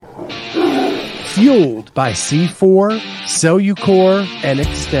Fueled by C4, Cellucor, and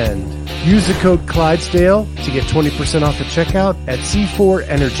Extend. Use the code Clydesdale to get 20% off at checkout at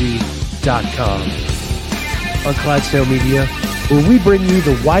c4energy.com. On Clydesdale Media, where we bring you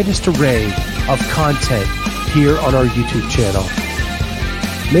the widest array of content here on our YouTube channel.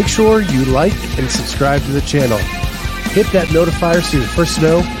 Make sure you like and subscribe to the channel. Hit that notifier so you're the first to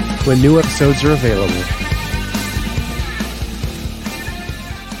know when new episodes are available.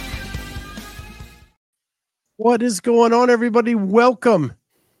 What is going on, everybody? Welcome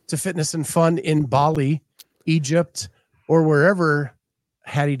to Fitness and Fun in Bali, Egypt, or wherever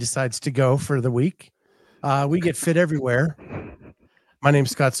Hattie decides to go for the week. We get fit everywhere. My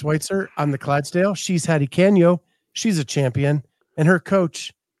name's Scott Schweitzer. I'm the Clydesdale. She's Hattie Kanyo. She's a champion. And her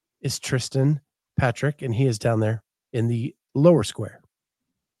coach is Triston Patrick, and he is down there in the lower square.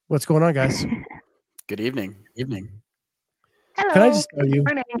 What's going on, guys? Good evening. Hello. Can I just tell you?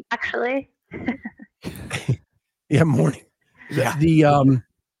 Morning, actually. Yeah, morning. Yeah. The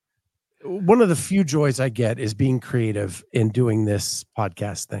one of the few joys I get is being creative in doing this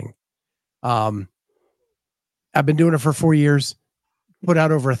podcast thing. I've been doing it for 4 years, put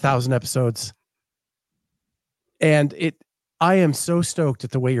out over 1,000 episodes. And I am so stoked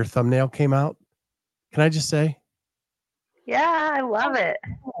at the way your thumbnail came out. Can I just say? Yeah, I love it.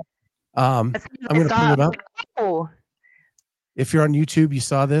 I'm going to pull it up. Oh, If you're on YouTube, you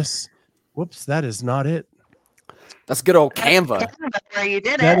saw this. Whoops, that is not it. That's good old Canva. where you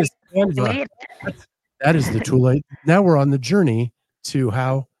did That it. is You Canva. made it. That is the tool. Now we're on the journey to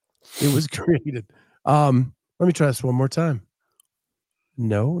how it was created. Let me try this one more time.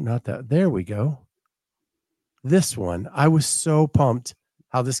 No, not that. There we go. This one. I was so pumped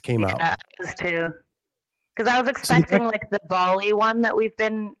how this came out. Yeah, I was too. Because I was expecting like the Bali one that we've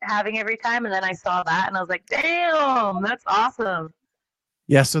been having every time, and then I saw that and I was like, damn, that's awesome.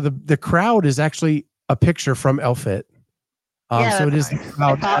 Yeah, so the crowd is actually a picture from ELFit. Yeah, So it is the nice.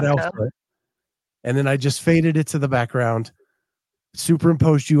 crowd I at thought so. ELFit. And then I just faded it to the background,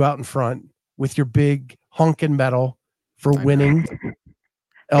 superimposed you out in front with your big honkin' medal for winning Big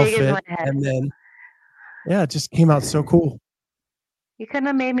as ELFit. my head. And then, yeah, it just came out so cool. You couldn't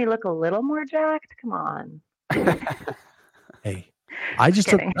have made me look a little more jacked? Come on. Hey, I just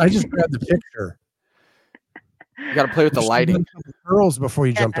kidding. grabbed the picture. You got to play with the You should have done lighting. a couple curls before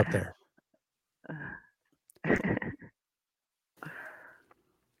you jumped up there.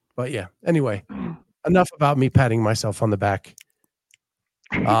 But yeah, anyway, enough about me patting myself on the back.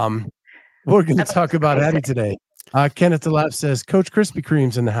 We're going to talk about Hattie today. Kenneth the Lab says, Coach Krispy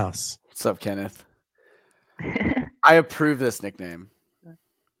Kreme's in the house. What's up, Kenneth? I approve this nickname.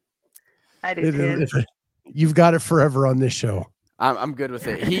 I do too. You've got it forever on this show. I'm good with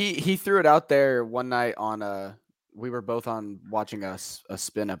it. He threw it out there one night on we were both on watching a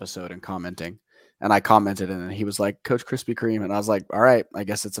spin episode and commenting, and I commented, and then he was like, Coach Krispy Kreme, and I was like, all right, I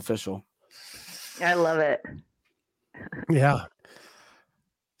guess it's official. I love it. Yeah.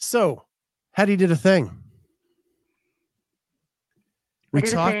 So, Hattie did a thing. We I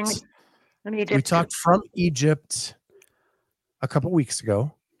did a thing talked. in We Egypt. talked from Egypt a couple weeks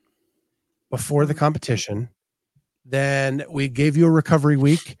ago before the competition. Then we gave you a recovery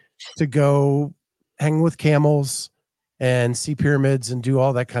week to go hang with camels and see pyramids and do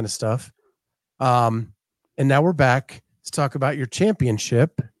all that kind of stuff. And now we're back to talk about your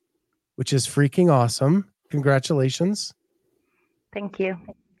championship, which is freaking awesome. Congratulations. Thank you.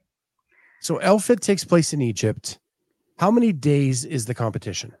 So ELFit takes place in Egypt. How many days is the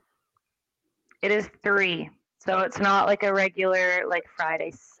competition? It is 3. So it's not like a regular like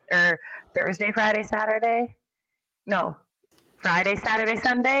Friday or Thursday, Friday, Saturday. No, Friday, Saturday,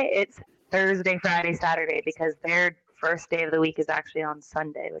 Sunday. It's Thursday, Friday, Saturday because their first day of the week is actually on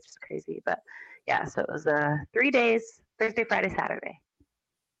Sunday, which is crazy. But yeah, so it was 3 days, Thursday, Friday, Saturday.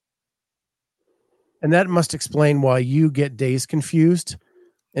 And that must explain why you get days confused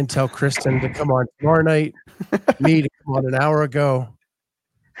and tell Kristen to come on tomorrow night, me to come on an hour ago.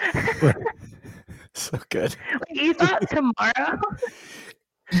 So good. Wait, you thought tomorrow?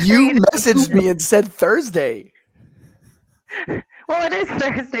 You messaged me and said Thursday. Well, it is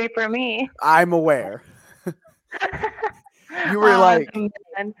Thursday for me. I'm aware. You were like,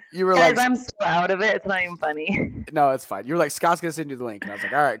 man. you were Guys, like, I'm so out of it. It's not even funny. no, it's fine. You were like, Scott's gonna send you the link, and I was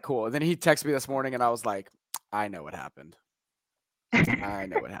like, all right, cool. And then he texted me this morning, and I was like, I know what happened. I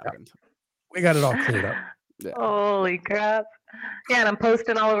know what happened. We got it all cleared up. Yeah. Holy crap. Yeah, and I'm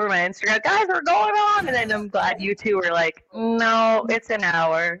posting all over my Instagram. Guys, we're going on. And then I'm glad you two were like, no, it's an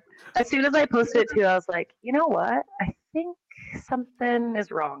hour. As soon as I posted it too, I was like, you know what? I think something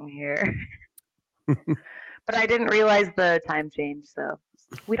is wrong here. But I didn't realize the time change, so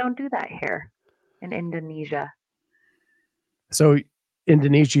we don't do that here. in Indonesia. So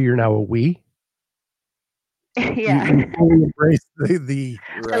Indonesia, you're now a we. Yeah. You fully embrace the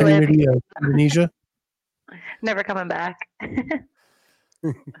Right. community of Indonesia. Never coming back.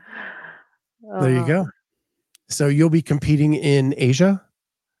 There you go. So you'll be competing in Asia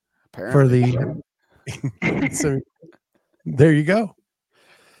for Apparently. the. So there you go.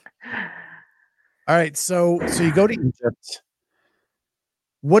 All right. So you go to Egypt.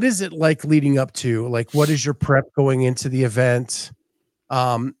 What is it like leading up to? Like, what is your prep going into the event?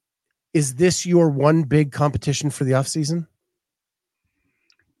 Is this your one big competition for the off season?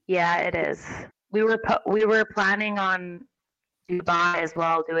 Yeah, it is. We were planning on Dubai as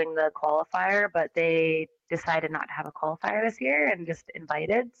well, doing the qualifier, but they decided not to have a qualifier this year and just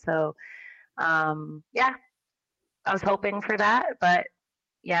invited. So, yeah, I was hoping for that, but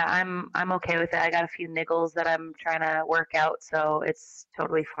yeah, I'm okay with it. I got a few niggles that I'm trying to work out, so it's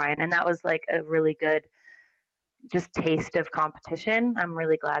totally fine. And that was like a really good just taste of competition. I'm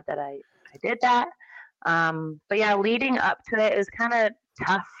really glad that I did that. But yeah, leading up to it was kind of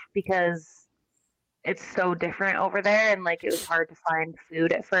tough because it's so different over there, and like it was hard to find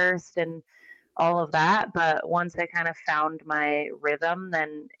food at first and all of that. But once I kind of found my rhythm,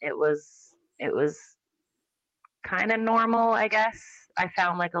 then it was kind of normal, I guess. I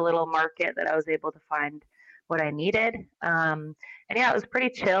found like a little market that I was able to find what I needed. And yeah, it was pretty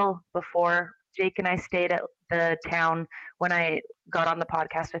chill before. Jake and I stayed at the town when I got on the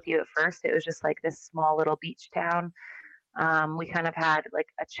podcast with you at first. It was just like this small little beach town. We kind of had like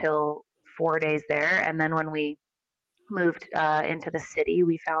a chill 4 days there. And then when we moved into the city,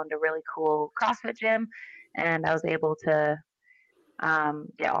 we found a really cool CrossFit gym. And I was able to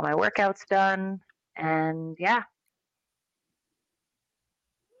get all my workouts done. And yeah,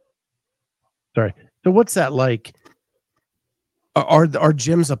 Sorry. So what's that like? Are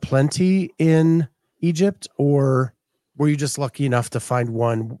gyms aplenty in Egypt, or were you just lucky enough to find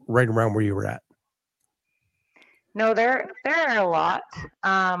one right around where you were at? no, there are a lot.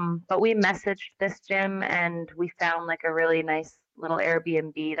 But we messaged this gym and we found like a really nice little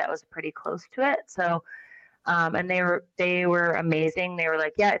Airbnb that was pretty close to it. So and they were amazing. They were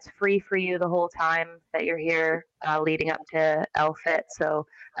like, yeah, it's free for you the whole time that you're here, leading up to ELFit. So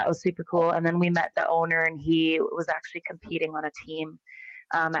that was super cool. And then we met the owner, and he was actually competing on a team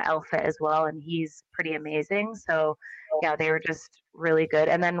at ELFit as well, and he's pretty amazing. So yeah, they were just really good.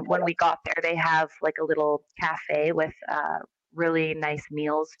 And then when we got there, they have like a little cafe with really nice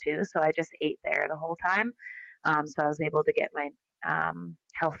meals too. So I just ate there the whole time. So I was able to get my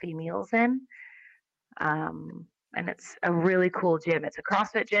healthy meals in. And it's a really cool gym. It's a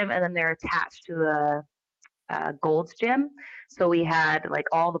CrossFit gym, and then they're attached to a Gold's gym. So we had like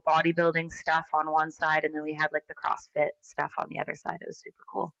all the bodybuilding stuff on one side, and then we had like the CrossFit stuff on the other side. It was super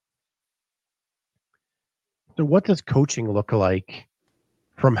cool. So what does coaching look like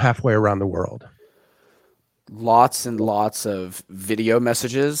from halfway around the world? Lots and lots of video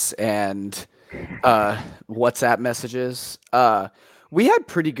messages and WhatsApp messages. We had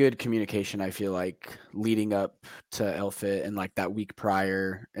pretty good communication, I feel like, leading up to ELFit and like that week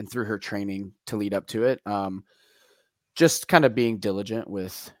prior and through her training to lead up to it. Just kind of being diligent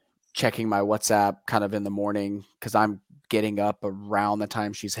with checking my WhatsApp kind of in the morning because I'm getting up around the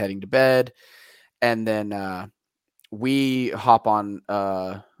time she's heading to bed. And then we hop on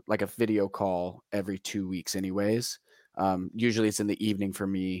like a video call every 2 weeks anyways. Usually it's in the evening for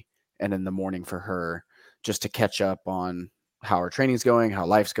me and in the morning for her, just to catch up on how her training's going, how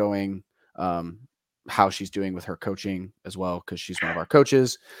life's going, how she's doing with her coaching as well, because she's one of our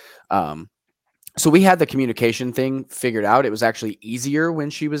coaches. So we had the communication thing figured out. It was actually easier when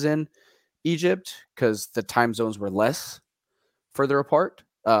she was in Egypt because the time zones were less further apart.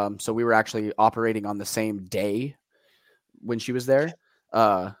 So we were actually operating on the same day when she was there.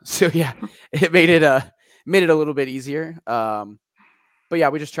 So yeah, it made it a little bit easier. But yeah,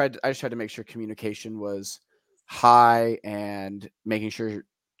 I just tried to make sure communication was high and making sure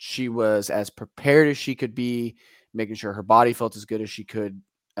she was as prepared as she could be, making sure her body felt as good as she could,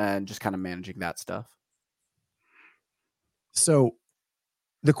 and just kind of managing that stuff. So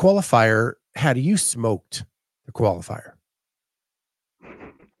the qualifier, how do you smoked the qualifier?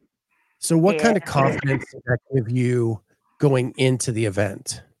 So what kind of confidence did that give you going into the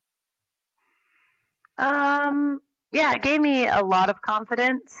event? Yeah, it gave me a lot of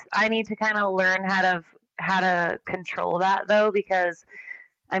confidence. I need to kind of learn how to control that though, because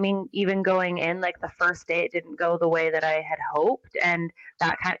I mean, even going in like the first day, it didn't go the way that I had hoped, and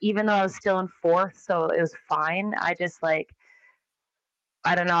that kind of, even though I was still in fourth, so it was fine. I just like,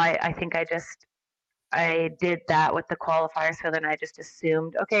 I don't know. I think I just I did that with the qualifier. So then I just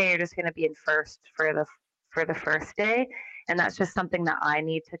assumed, okay, you're just going to be in first for the first day. And that's just something that I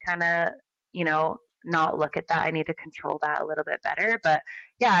need to kind of, not look at that. I need to control that a little bit better. But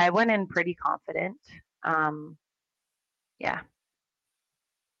yeah, I went in pretty confident. Yeah.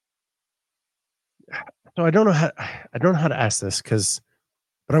 So I don't know how to ask this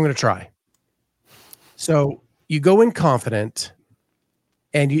but I'm going to try. So you go in confident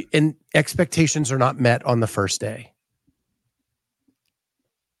and expectations are not met on the first day.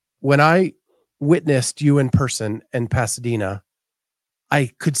 When I witnessed you in person in Pasadena, I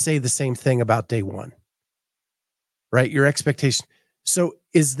could say the same thing about day one, right? Your expectation. So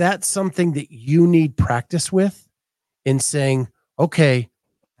is that something that you need practice with in saying, okay,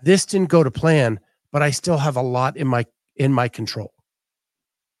 this didn't go to plan, but I still have a lot in my control?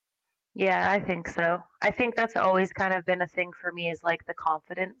 Yeah, I think so. I think that's always kind of been a thing for me, is like the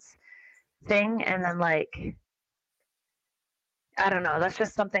confidence thing. And then like, I don't know, that's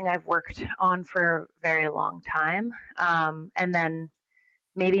just something I've worked on for a very long time. And then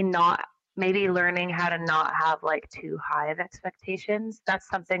maybe learning how to not have like too high of expectations. That's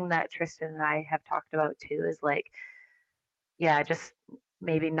something that Triston and I have talked about too, is like, yeah, just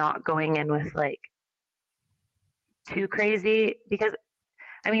maybe not going in with like too crazy, because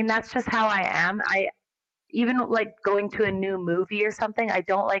I mean, that's just how I am. I even like going to a new movie or something, I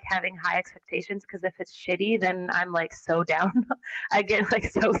don't like having high expectations, because if it's shitty, then I'm like so down. I get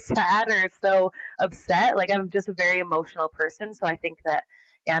like so sad or so upset. Like I'm just a very emotional person. So I think that,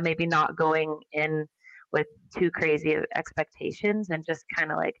 yeah, maybe not going in with too crazy expectations and just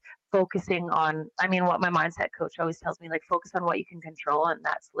kind of like focusing on, I mean, what my mindset coach always tells me, like focus on what you can control. And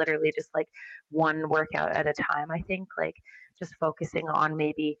that's literally just like one workout at a time. I think like just focusing on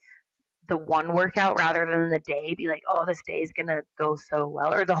maybe the one workout rather than the day, be like, oh, this day is gonna go so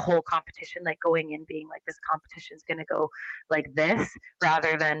well, or the whole competition, like going in being like, this competition is gonna go like this,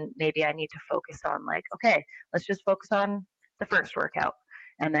 rather than maybe I need to focus on like, okay, let's just focus on the first workout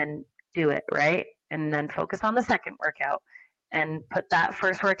and then do it right, and then focus on the second workout and put that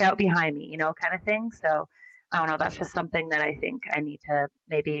first workout behind me, kind of thing. So I don't know, that's just something that I think I need to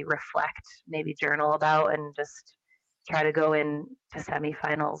maybe reflect, maybe journal about, and just try to go in to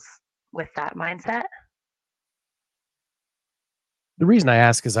semifinals with that mindset. The reason I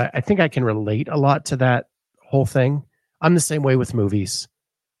ask is I think I can relate a lot to that whole thing. I'm the same way with movies.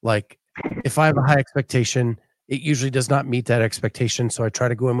 Like if I have a high expectation, it usually does not meet that expectation. So I try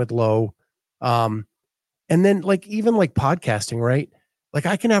to go in with low. And then like, even like podcasting, right? Like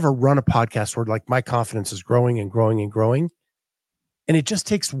I can have a run of podcasts where like my confidence is growing and growing and growing. And it just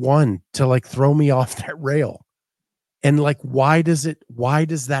takes one to like throw me off that rail. And like, why does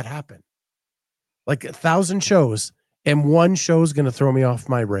that happen? Like 1,000 shows and one show is going to throw me off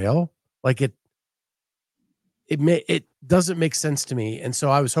my rail. Like it doesn't make sense to me. And so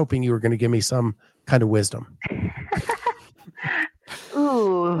I was hoping you were going to give me some kind of wisdom.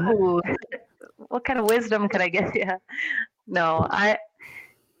 Ooh, what kind of wisdom could I give you? No, I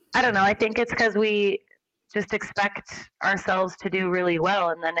don't know. I think it's because we just expect ourselves to do really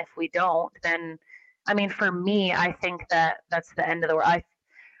well, and then if we don't, then I mean, for me, I think that that's the end of the world.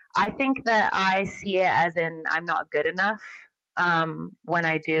 I think that I see it as in I'm not good enough when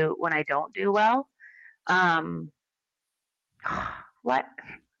I don't do well. Um, what?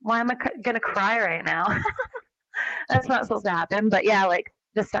 Why am I gonna cry right now? That's not supposed to happen. But yeah, like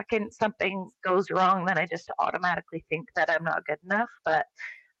the second something goes wrong, then I just automatically think that I'm not good enough. But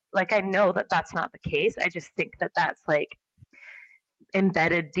like I know that that's not the case. I just think that that's like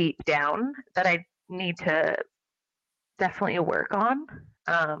embedded deep down that I need to definitely work on.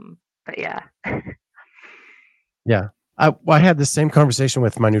 But yeah. Yeah. I had the same conversation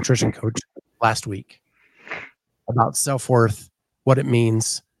with my nutrition coach last week about self-worth, what it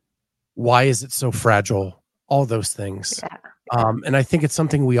means, why is it so fragile, all those things. Yeah. And I think it's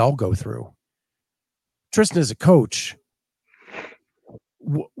something we all go through. Triston, as a coach,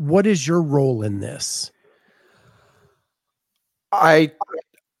 what is your role in this? I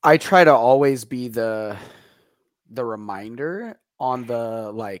try to always be the reminder on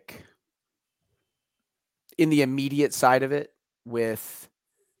the, like, in the immediate side of it, with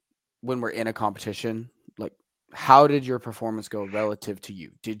when we're in a competition, like, how did your performance go relative to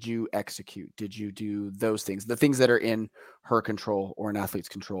you? Did you execute? Did you do those things, the things that are in her control or an athlete's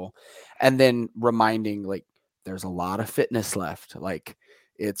control? And then reminding, like, there's a lot of fitness left. Like,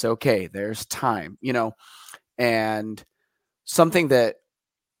 it's okay. There's time, and something that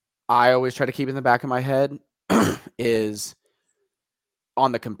I always try to keep in the back of my head is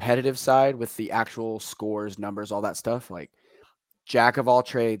on the competitive side with the actual scores, numbers, all that stuff, like jack of all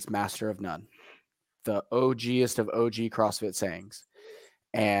trades, master of none. the OGest of OG CrossFit sayings.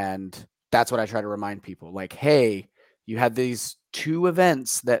 And that's what I try to remind people. Like, hey, you had these 2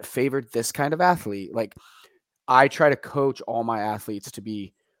 events that favored this kind of athlete. Like, I try to coach all my athletes to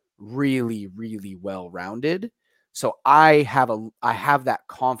be really, really well-rounded. So I have that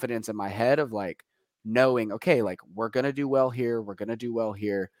confidence in my head of like knowing, okay, like we're going to do well here. We're going to do well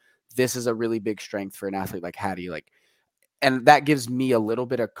here. This is a really big strength for an athlete like Hattie. Like, and that gives me a little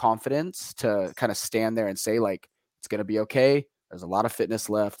bit of confidence to kind of stand there and say like, it's going to be okay. There's a lot of fitness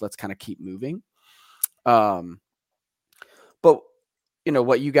left. Let's kind of keep moving. But you know,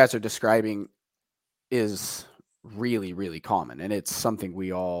 what you guys are describing is really, really common. And it's something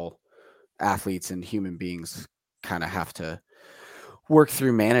we all athletes and human beings kind of have to work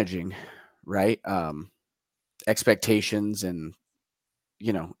through managing, right? Expectations and,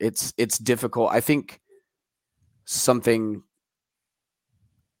 you know, it's difficult. I think something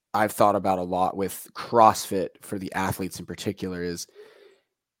I've thought about a lot with CrossFit for the athletes in particular is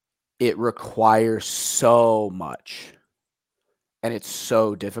it requires so much and it's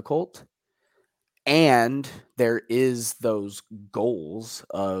so difficult. And there is those goals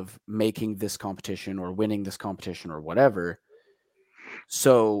of making this competition or winning this competition or whatever.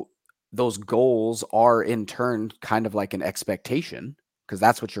 So those goals are in turn kind of like an expectation because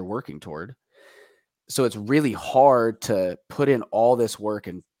that's what you're working toward. So it's really hard to put in all this work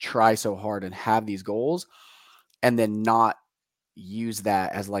and try so hard and have these goals and then not use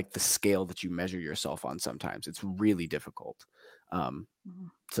that as like the scale that you measure yourself on. Sometimes it's really difficult.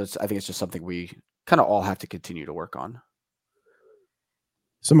 So I think it's just something we kind of all have to continue to work on.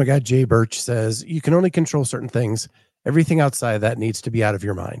 So my guy Jay Birch says you can only control certain things. Everything outside of that needs to be out of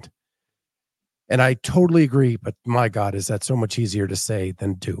your mind. And I totally agree, but my God, is that so much easier to say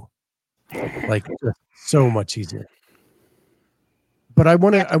than do? Like so much easier. But I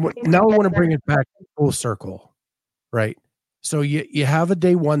want to bring it back full circle, right? So you have a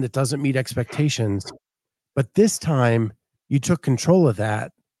day one that doesn't meet expectations, but this time you took control of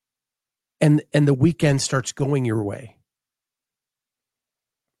that, and the weekend starts going your way.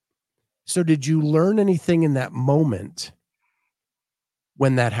 So did you learn anything in that moment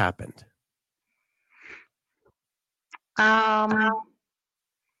when that happened?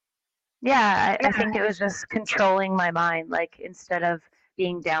 Yeah, I think it was just controlling my mind. Like instead of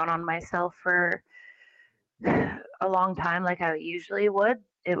being down on myself for a long time like I usually would,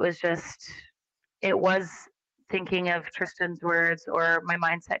 it was thinking of Tristan's words or my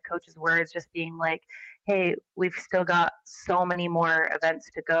mindset coach's words, just being like, hey, we've still got so many more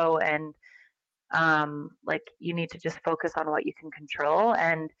events to go, and like you need to just focus on what you can control.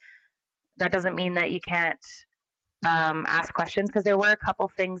 And that doesn't mean that you can't ask questions, because there were a couple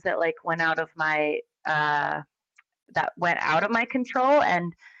things that like went out of my control,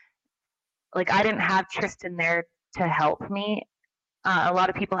 and like I didn't have Tristan there to help me. A lot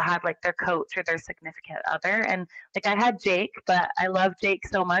of people had like their coach or their significant other, and like I had Jake, but I love Jake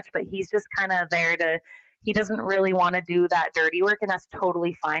so much, but he's just kind of there he doesn't really want to do that dirty work, and that's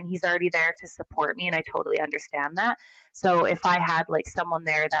totally fine. He's already there to support me, and I totally understand that. So if I had like someone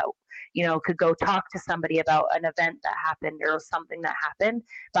there that, you know, could go talk to somebody about an event that happened or something that happened,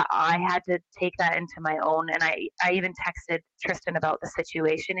 but I had to take that into my own. And I even texted Tristan about the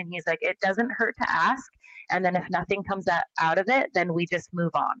situation, and he's like, it doesn't hurt to ask. And then if nothing comes out of it, then we just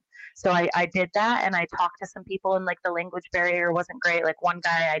move on. So I did that, and I talked to some people, and like the language barrier wasn't great. Like one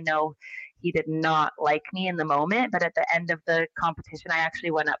guy I know, he did not like me in the moment, but at the end of the competition, I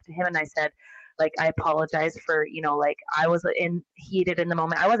actually went up to him and I said, like, I apologize for, you know, like I was heated in the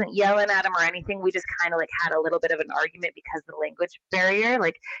moment. I wasn't yelling at him or anything. We just kind of like had a little bit of an argument because of the language barrier.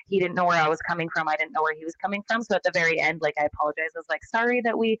 Like he didn't know where I was coming from. I didn't know where he was coming from. So at the very end, like I apologized. I was like, sorry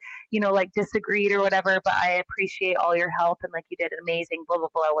that we, you know, like disagreed or whatever, but I appreciate all your help, and like you did amazing, blah, blah,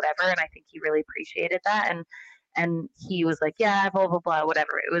 blah, whatever. And I think he really appreciated that. And he was like, yeah, blah, blah, blah,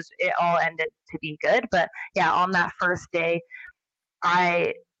 whatever. It all ended to be good. But yeah, on that first day,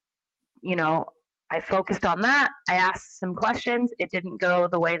 I focused on that. I asked some questions. It didn't go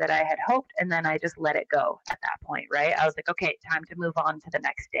the way that I had hoped. And then I just let it go at that point, right? I was like, okay, time to move on to the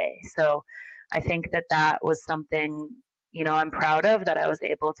next day. So I think that was something, you know, I'm proud of, that I was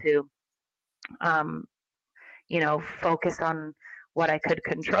able to, focus on what I could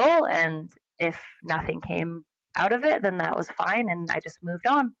control. And if nothing came out of it, then that was fine. And I just moved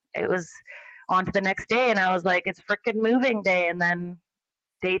on. It was on to the next day. And I was like, it's freaking moving day. And then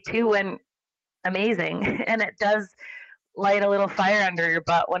day 2 went amazing. And it does light a little fire under your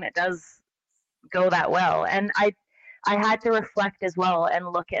butt when it does go that well. And I had to reflect as well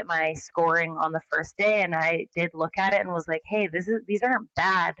and look at my scoring on the first day. And I did look at it and was like, hey, these aren't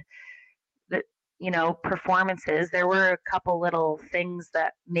bad. performances. There were a couple little things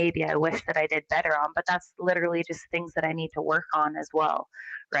that maybe I wish that I did better on, but that's literally just things that I need to work on as well,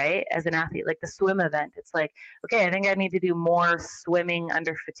 right? As an athlete, like the swim event, it's like, okay, I think I need to do more swimming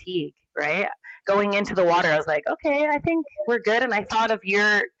under fatigue, right? Going into the water, I was like, okay, I think we're good. And I thought of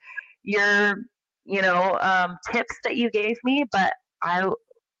your tips that you gave me, but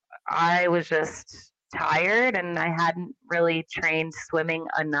I was just tired and I hadn't really trained swimming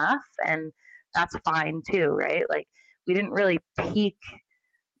enough, and that's fine too, right? Like we didn't really peak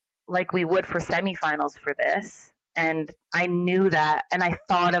like we would for semifinals for this, and I knew that and I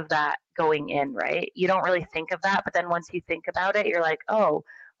thought of that going in, right? You don't really think of that, but then once you think about it, you're like, oh,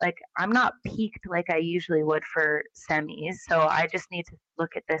 like I'm not peaked like I usually would for semis, so I just need to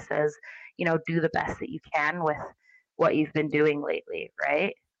look at this as, do the best that you can with what you've been doing lately,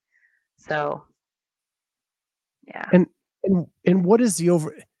 right? So yeah. And what is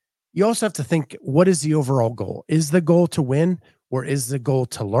you also have to think, what is the overall goal? Is the goal to win, or is the goal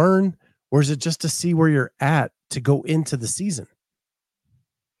to learn, or is it just to see where you're at to go into the season?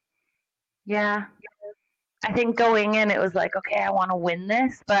 Yeah. I think going in, it was like, okay, I want to win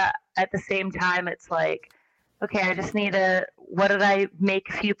this, but at the same time, it's like, okay, I just need what did I make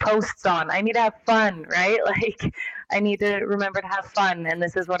a few posts on? I need to have fun, right? Like I need to remember to have fun, and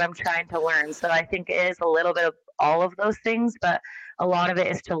this is what I'm trying to learn. So I think it is a little bit of all of those things, but a lot of it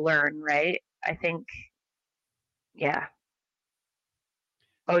is to learn, right? I think, yeah.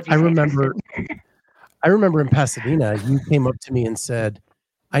 I remember in Pasadena, you came up to me and said,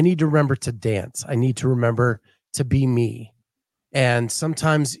 I need to remember to dance. I need to remember to be me. And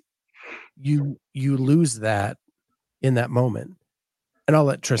sometimes you lose that in that moment. And I'll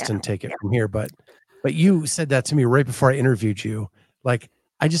let Triston take it from here. But you said that to me right before I interviewed you. Like,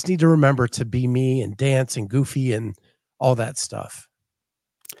 I just need to remember to be me and dance and goofy and all that stuff.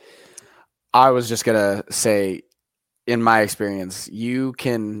 I was just going to say, in my experience, you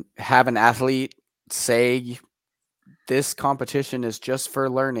can have an athlete say this competition is just for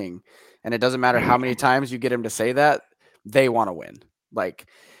learning, and it doesn't matter how many times you get him to say that, they want to win. Like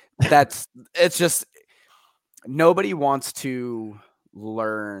it's just, nobody wants to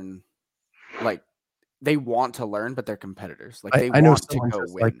learn. Like they want to learn, but they're competitors. Like they want to go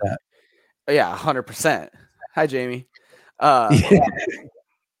win. Like that. Yeah, 100%. Hi, Jamie.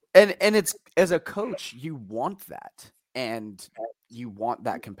 And it's, as a coach, you want that, and you want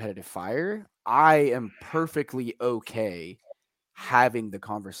that competitive fire. I am perfectly okay having the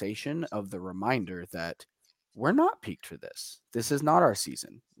conversation of the reminder that we're not peaked for this. This is not our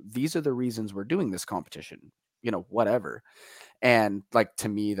season. These are the reasons we're doing this competition, whatever. And like, to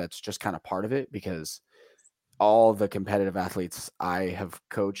me, that's just kind of part of it, because all the competitive athletes I have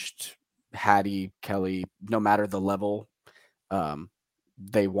coached, Hattie, Kelly, no matter the level,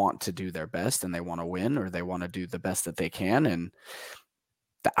 they want to do their best and they want to win, or they want to do the best that they can. And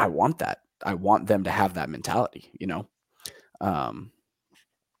I want that. I want them to have that mentality,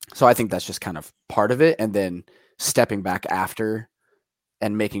 So I think that's just kind of part of it. And then stepping back after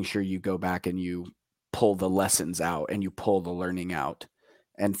and making sure you go back and you pull the lessons out and you pull the learning out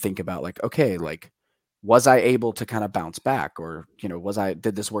and think about, like, okay, like, was I able to kind of bounce back, or,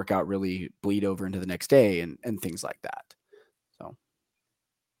 did this workout really bleed over into the next day, and things like that. So.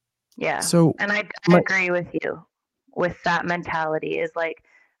 Yeah. So, and I agree with you with that mentality. Is like,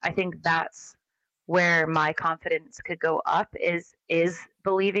 I think that's where my confidence could go up, is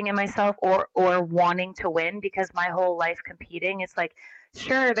believing in myself, or wanting to win, because my whole life competing, it's like,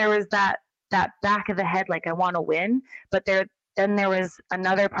 sure, there was that back of the head, like I want to win, but there was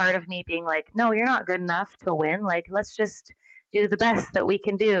another part of me being like, no, you're not good enough to win. Like, let's just do the best that we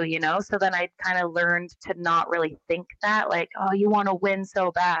can do, So then I kind of learned to not really think that, like, oh, you want to win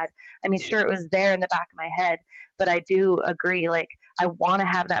so bad. I mean, sure, it was there in the back of my head, but I do agree, like, I want to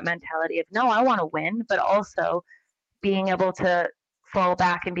have that mentality of, no, I want to win, but also being able to fall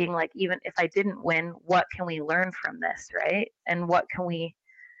back and being like, even if I didn't win, what can we learn from this, right? And what can we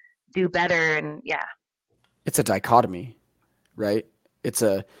do better? And yeah. It's a dichotomy, right? It's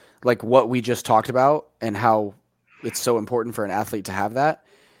like what we just talked about, and how it's so important for an athlete to have that,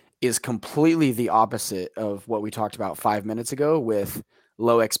 is completely the opposite of what we talked about 5 minutes ago with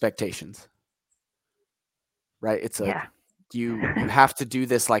low expectations, right? It's you have to do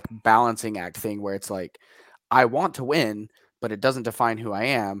this like balancing act thing where it's like, I want to win, but it doesn't define who I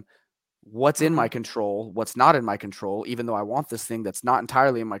am. What's in my control, what's not in my control, even though I want this thing that's not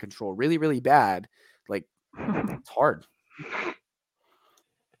entirely in my control really, really bad. Like, it's hard.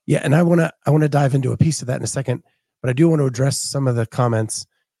 Yeah. And I want to dive into a piece of that in a second, but I do want to address some of the comments.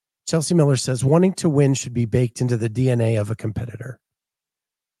 Chelsea Miller says, wanting to win should be baked into the DNA of a competitor.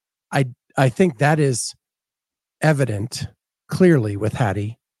 I think that is evident clearly with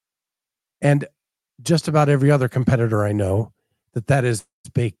Hattie and just about every other competitor I know, that is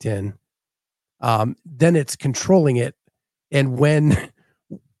baked in. Then it's controlling it. And when,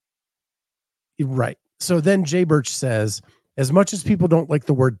 right. So then Jay Birch says, as much as people don't like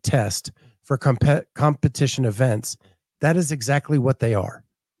the word test for competition events, that is exactly what they are.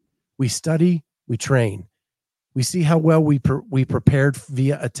 We study, we train. We see how well we prepared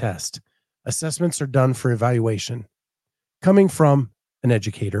via a test. Assessments are done for evaluation. Coming from an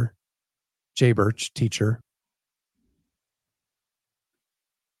educator, Jay Birch, teacher.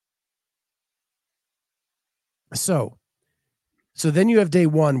 So then you have day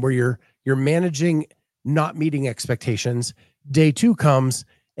one where you're managing not meeting expectations. Day two comes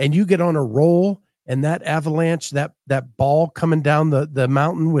and you get on a roll, and that avalanche, that ball coming down the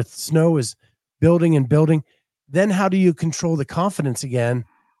mountain with snow is building and building. Then how do you control the confidence again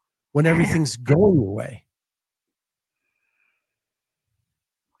when everything's going your way?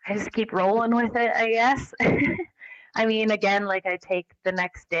 I just keep rolling with it, I guess. I mean, again, like I take the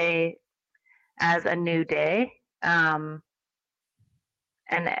next day as a new day.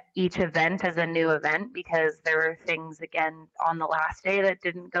 And each event as a new event, because there were things again on the last day that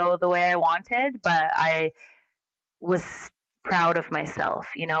didn't go the way I wanted, but I was proud of myself.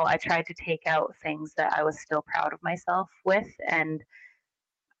 You know, I tried to take out things that I was still proud of myself with. And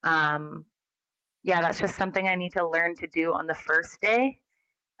yeah, that's just something I need to learn to do on the first day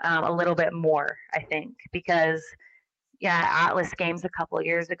a little bit more, I think, because yeah, Atlas Games a couple of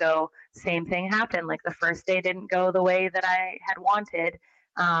years ago, same thing happened. Like the first day didn't go the way that I had wanted.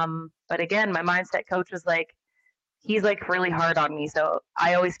 But again, my mindset coach was like, he's like really hard on me. So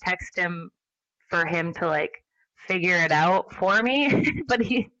I always text him for him to like figure it out for me, but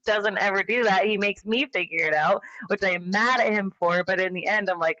he doesn't ever do that. He makes me figure it out, which I am mad at him for. But in the end,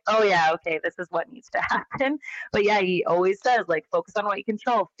 I'm like, oh yeah, okay, this is what needs to happen. But yeah, he always says like, focus on what you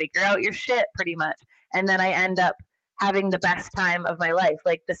control, figure out your shit pretty much. And then I end up having the best time of my life.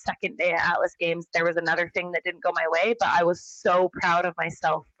 Like the second day at Atlas Games, there was another thing that didn't go my way, but I was so proud of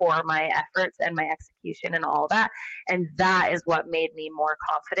myself for my efforts and my execution and all that. And that is what made me more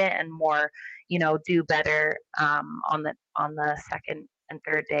confident and more, you know, do better on the second and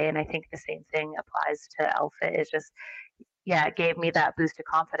third day. And I think the same thing applies to ELFit. It's just, yeah, it gave me that boost of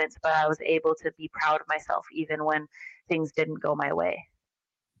confidence, but I was able to be proud of myself even when things didn't go my way.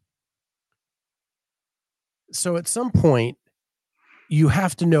 So at some point, you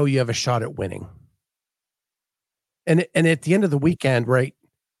have to know you have a shot at winning. And at the end of the weekend, right?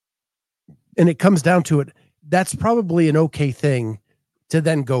 And it comes down to it, that's probably an okay thing to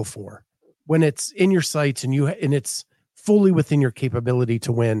then go for when it's in your sights and it's fully within your capability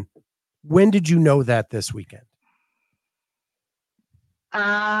to win. When did you know that this weekend?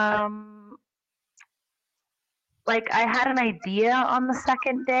 Like I had an idea on the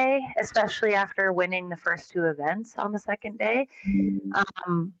second day, especially after winning the first two events on the second day.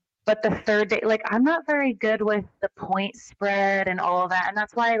 But the third day, like I'm not very good with the point spread and all of that. And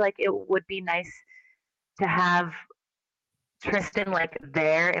that's why like it would be nice to have Triston like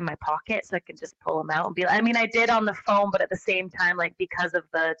there in my pocket so I could just pull him out and be like, I mean, I did on the phone, but at the same time, like because of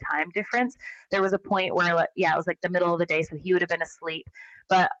the time difference, there was a point where like, yeah, it was like the middle of the day, so he would have been asleep.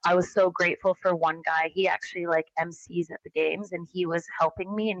 But I was so grateful for one guy. He actually like MCs at the games and he was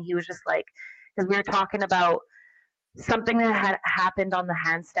helping me, and he was just like, because we were talking about something that had happened on the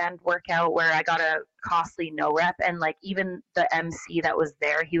handstand workout where I got a costly no rep, and like even the MC that was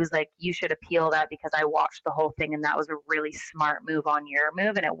there, he was like, you should appeal that because I watched the whole thing and that was a really smart move on your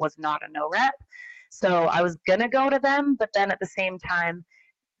move and it was not a no rep. So I was gonna go to them, but then at the same time,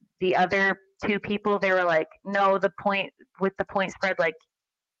 the other two people, they were like, no, the point with the point spread, like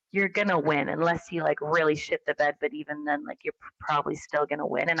you're gonna win unless you like really shit the bed, but even then like you're probably still gonna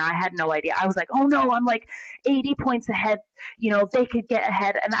win. And I had no idea. I was like, oh no, I'm like 80 points ahead, you know, they could get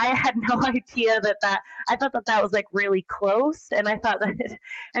ahead. And I had no idea that I thought that was like really close, and I thought that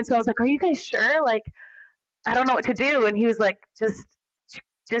and so I was like, are you guys sure? Like I don't know what to do. And he was like, just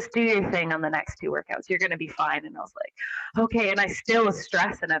do your thing on the next two workouts, you're gonna be fine. And I was like, okay. And I still was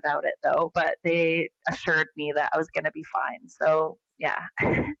stressing about it though, but they assured me that I was gonna be fine. So yeah.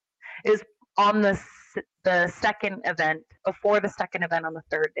 It was on the second event, before the second event on the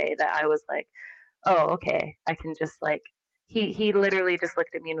third day, that I was like, oh, okay, I can just like, he literally just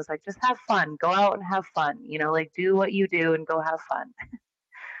looked at me and was like, just have fun, go out and have fun, you know, like do what you do and go have fun.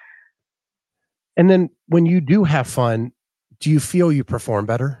 And then when you do have fun, do you feel you perform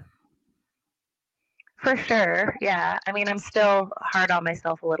better? For sure, yeah. I mean, I'm still hard on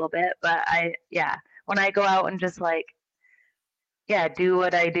myself a little bit, but when I go out and just like, yeah, do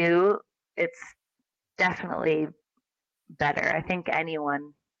what I do, it's definitely better. I think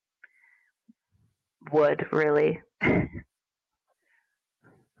anyone would really.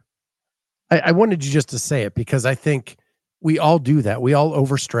 I wanted you just to say it because I think we all do that. We all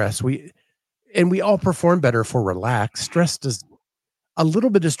overstress. We all perform better if we're relaxed. A little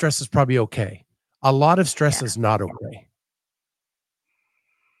bit of stress is probably okay. A lot of stress is not okay.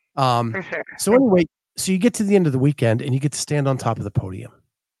 For sure. So anyway, so you get to the end of the weekend and you get to stand on top of the podium.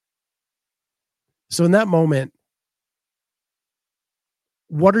 So in that moment,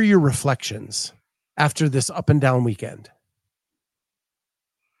 what are your reflections after this up and down weekend?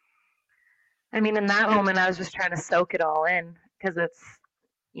 I mean, in that moment, I was just trying to soak it all in because it's,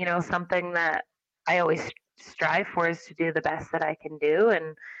 something that I always strive for is to do the best that I can do.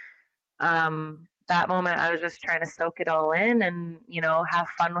 And that moment, I was just trying to soak it all in and, have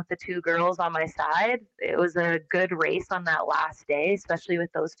fun with the two girls on my side. It was a good race on that last day, especially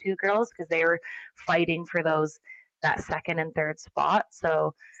with those two girls because they were fighting for that second and third spot.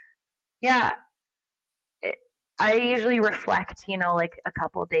 So, yeah, I usually reflect, like a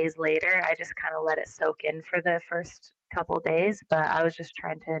couple days later. I just kind of let it soak in for the first couple days, but I was just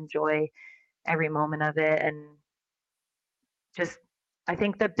trying to enjoy every moment of it. And just, I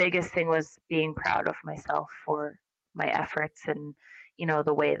think the biggest thing was being proud of myself for my efforts and,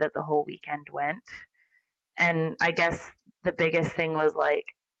 the way that the whole weekend went. And I guess the biggest thing was like,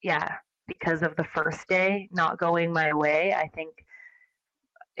 yeah, because of the first day not going my way, I think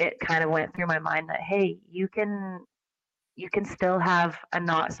it kind of went through my mind that, hey, you can still have a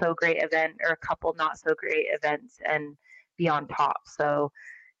not so great event or a couple not so great events and be on top. So,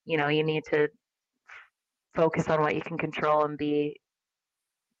 you need to focus on what you can control and be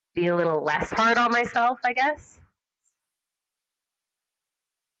a little less hard on myself, I guess.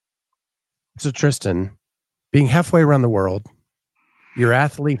 So Triston, being halfway around the world, your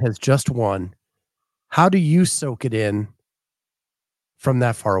athlete has just won. How do you soak it in from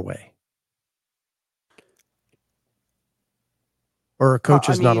that far away? Or a coach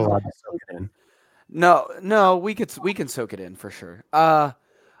is not allowed to soak it in? No, we can soak it in for sure. I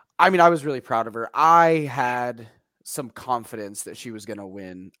was really proud of her. I had some confidence that she was going to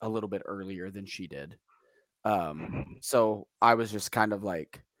win a little bit earlier than she did. So I was just kind of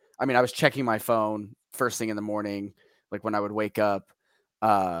like, I was checking my phone first thing in the morning, like when I would wake up,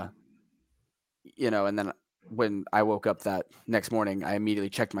 and then when I woke up that next morning, I immediately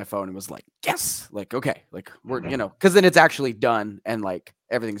checked my phone and was like, yes, like, okay, like we're, cause then it's actually done and like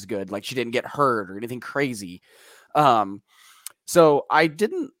everything's good. Like she didn't get hurt or anything crazy. So I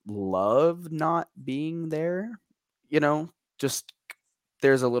didn't love not being there, just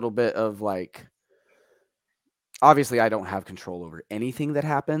there's a little bit of like, obviously I don't have control over anything that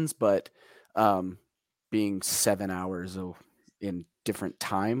happens, but being 7 hours in different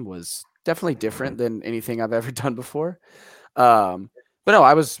time was definitely different than anything I've ever done before. But no,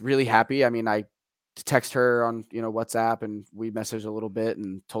 I was really happy. I text her on, WhatsApp and we messaged a little bit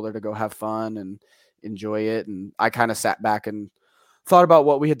and told her to go have fun and enjoy it. And I kind of sat back and thought about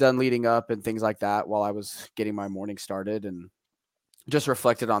what we had done leading up and things like that while I was getting my morning started and just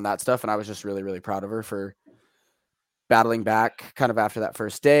reflected on that stuff. And I was just really, really proud of her for battling back kind of after that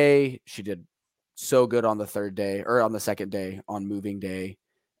first day. She did so good on the third day or on the second day on moving day.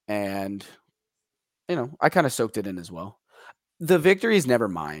 And, I kind of soaked it in as well. The victory is never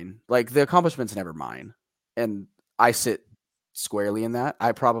mine. Like the accomplishment's never mine. And I sit squarely in that.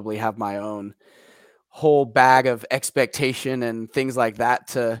 I probably have my own whole bag of expectation and things like that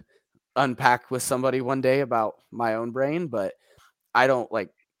to unpack with somebody one day about my own brain, but I don't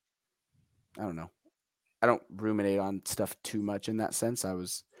ruminate on stuff too much in that sense. I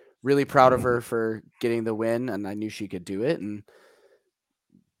was really proud of her for getting the win and I knew she could do it and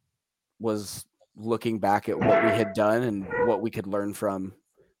was looking back at what we had done and what we could learn from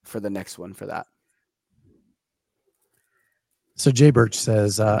for the next one for that. So Jay Birch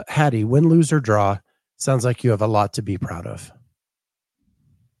says, Hattie, win, lose, or draw, sounds like you have a lot to be proud of.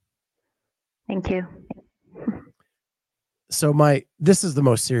 Thank you. So this is the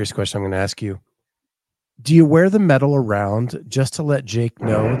most serious question I'm going to ask you. Do you wear the medal around just to let Jake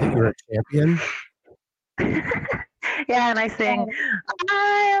know that you're a champion? Yeah, and I sing,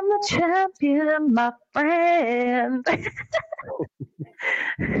 I am the champion, my friend.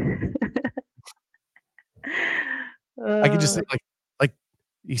 I could just say like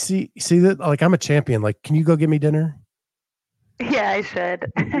you see that like I'm a champion. Like, can you go get me dinner? Yeah, I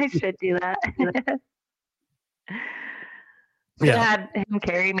should. I should do that. Should have had him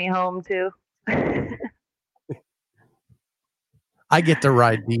carry me home too. I get to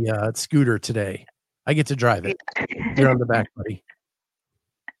ride the scooter today. I get to drive it. You're on the back, buddy.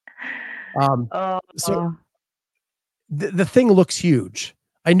 So the thing looks huge.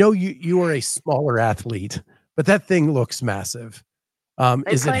 I know you are a smaller athlete, but that thing looks massive.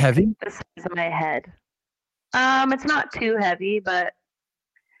 Is it heavy? The size of my head. It's not too heavy, but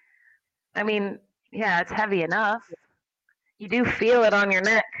I mean, yeah, it's heavy enough. You do feel it on your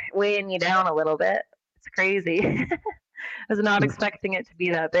neck, weighing you down a little bit. It's crazy. I was not expecting it to be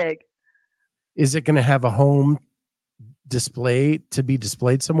that big. Is it going to have a home display to be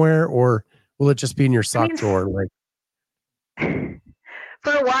displayed somewhere, or will it just be in your sock drawer? Like,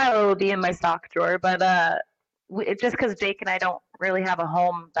 for a while, it will be in my sock drawer, but just because Jake and I don't really have a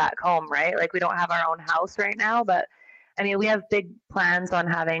home back home, right? Like, we don't have our own house right now, but I mean, we have big plans on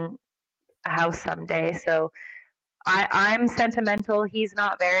having a house someday. So I'm sentimental. He's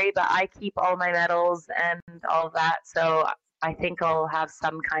not very, but I keep all my medals and all of that. So I think I'll have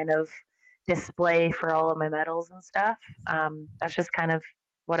some kind of display for all of my medals and stuff. That's just kind of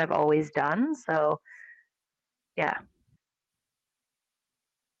what I've always done. So yeah.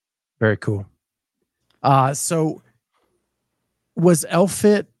 Very cool. So was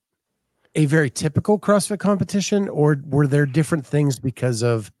ELFit a very typical CrossFit competition, or were there different things because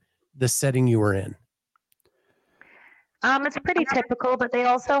of the setting you were in? It's pretty typical, but they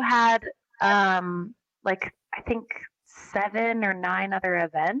also had like I think 7 or 9 other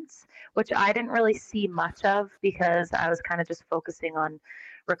events, which I didn't really see much of because I was kind of just focusing on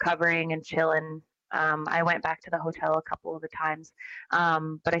recovering and chilling. I went back to the hotel a couple of the times,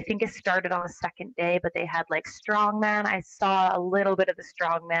 but I think it started on the second day. But they had like strongman. I saw a little bit of the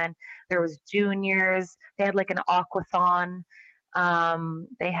strongman. There was juniors. They had like an aquathon.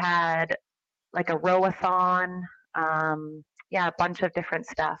 They had like a rowathon. Yeah, a bunch of different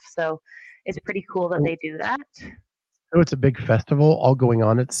stuff. So it's pretty cool that they do that. So it's a big festival all going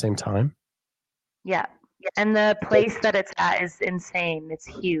on at the same time? Yeah. And the place that it's at is insane. It's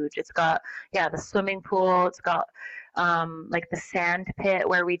huge. It's got, the swimming pool. It's got like the sand pit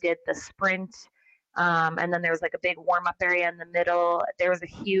where we did the sprint. And then there was like a big warm-up area in the middle. There was a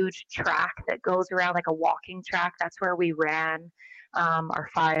huge track that goes around, like a walking track. That's where we ran our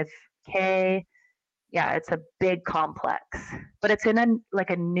 5K. Yeah, it's a big complex, but it's in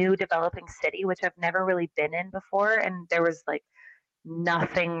a new developing city, which I've never really been in before. And there was like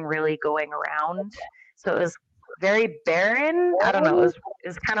nothing really going around. So it was very barren. I don't know. It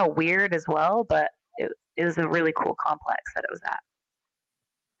was kind of weird as well, but it was a really cool complex that it was at.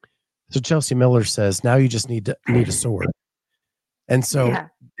 So Chelsea Miller says, now you just need a sword. And so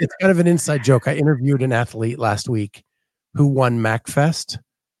it's kind of an inside joke. I interviewed an athlete last week who won MacFest,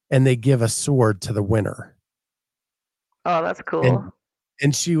 and they give a sword to the winner. Oh, that's cool.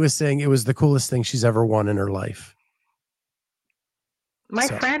 And she was saying it was the coolest thing she's ever won in her life. My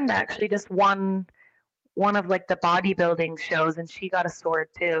friend actually just won one of like the bodybuilding shows, and she got a sword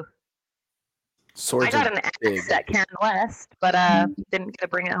too. Swords I got an axe at Canada West, but didn't get to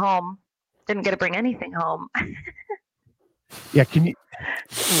bring it home. Didn't get to bring anything home. Yeah, can you?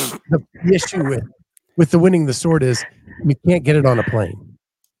 The issue with the winning the sword is you can't get it on a plane.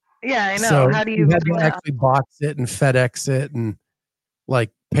 Yeah, I know. So how do you had to actually box it and FedEx it and like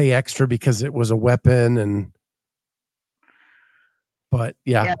pay extra because it was a weapon but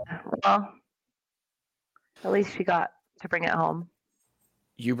yeah. Well, at least she got to bring it home.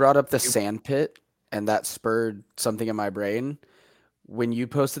 You brought up the sand pit, and that spurred something in my brain. When you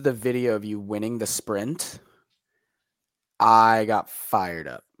posted the video of you winning the sprint, I got fired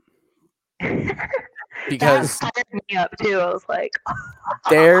up. Because that fired me up too. I was like,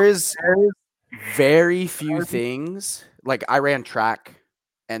 there's very few things. Like, I ran track,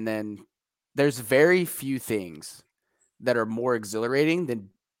 and then there's very few things that are more exhilarating than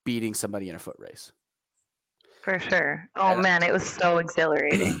beating somebody in a foot race. For sure. Oh man, it was so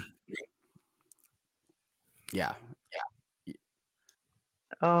exhilarating. Yeah.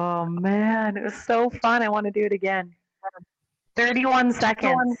 Oh man, it was so fun. I want to do it again. 31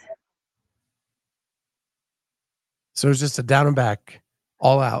 seconds. So it was just a down and back,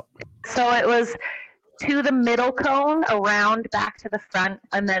 all out. So it was to the middle cone, around back to the front,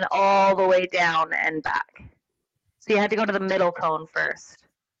 and then all the way down and back. So you had to go to the middle cone first.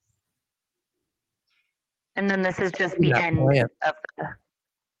 And then this is just the end of the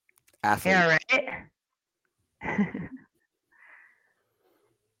athlete. Yeah, right?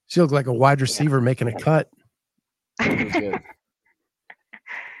 She looked like a wide receiver making a cut. Good.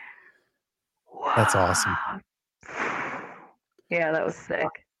 That's awesome. Yeah, that was sick.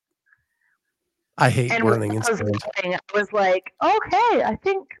 I hate running in sprint. I was like, okay, I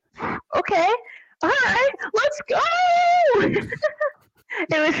think, okay, all right, let's go.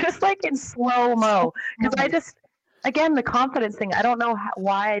 It was just like in slow-mo because again, the confidence thing. I don't know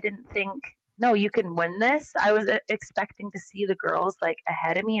why I didn't think, no, you can win this. I was expecting to see the girls like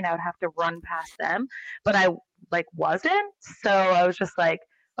ahead of me and I would have to run past them, but I like wasn't. So I was just like,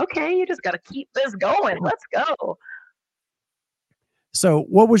 okay, you just got to keep this going. Let's go. So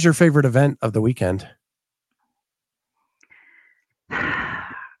what was your favorite event of the weekend?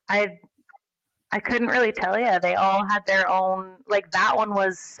 I couldn't really tell you. They all had their own, like that one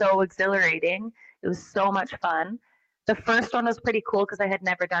was so exhilarating. It was so much fun. The first one was pretty cool because I had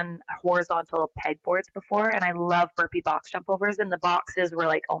never done horizontal pegboards before, and I love burpee box jump overs, and the boxes were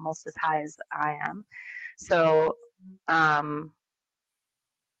like almost as high as I am. So, yeah,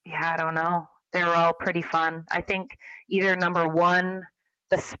 I don't know. They were all pretty fun. I think either number one,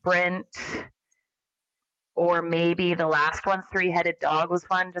 the sprint, or maybe the last one, three-headed dog, was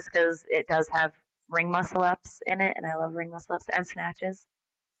fun just because it does have ring muscle ups in it, and I love ring muscle ups and snatches.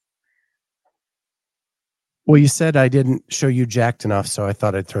 Well, you said I didn't show you jacked enough, so I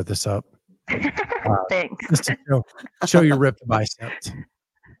thought I'd throw this up. Thanks. Just to show your ripped biceps.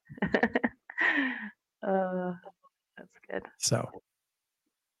 That's good. So,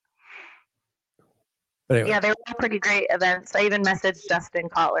 but anyway. Yeah, they were all pretty great events. I even messaged Justin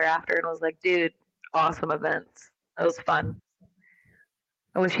Kotler after and was like, dude, awesome events. It was fun.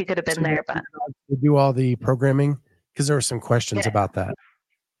 I wish he could have been there, but they do all the programming because there were some questions about that.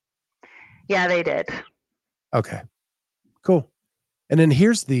 Yeah, they did. Okay, cool. And then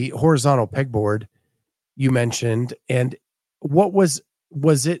here's the horizontal pegboard you mentioned. And what was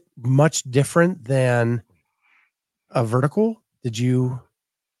it much different than a vertical? Did you?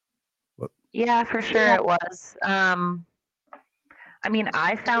 Yeah, for sure it was. I mean,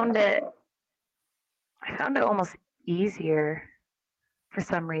 I found it almost easier for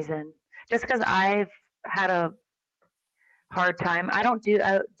some reason, just because I've had a hard time. I don't do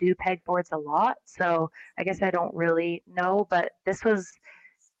pegboards a lot, so I guess I don't really know. But it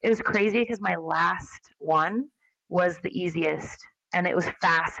was crazy because my last one was the easiest, and it was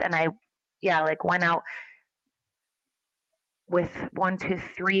fast, and I went out with 1, 2,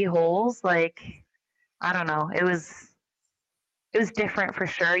 3 holes. Like, I don't know. It was different for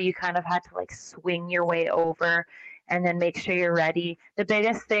sure. You kind of had to like swing your way over and then make sure you're ready. The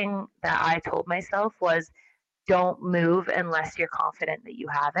biggest thing that I told myself was don't move unless you're confident that you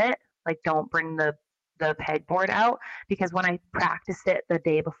have it. Like, don't bring the pegboard out, because when I practiced it the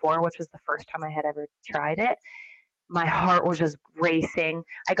day before, which was the first time I had ever tried it, my heart was just racing.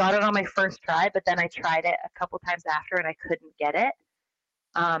 I got it on my first try, but then I tried it a couple times after and I couldn't get it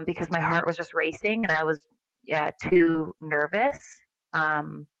because my heart was just racing and I was too nervous.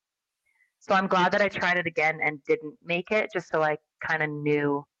 So I'm glad that I tried it again and didn't make it, just so I kind of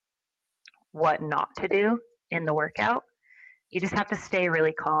knew what not to do in the workout. You just have to stay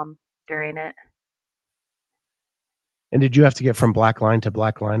really calm during it. And did you have to get from black line to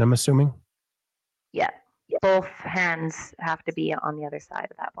black line, I'm assuming? Yeah. Both hands have to be on the other side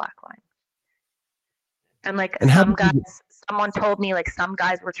of that black line. And like someone told me like some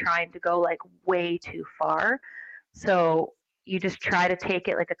guys were trying to go like way too far. So you just try to take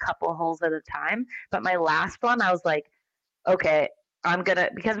it like a couple holes at a time. But my last one, I was like, okay,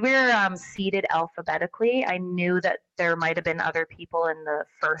 because we were seated alphabetically, I knew that there might have been other people in the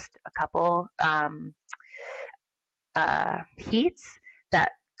first couple heats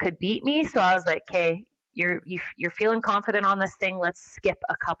that could beat me. So I was like, okay, you're feeling confident on this thing. Let's skip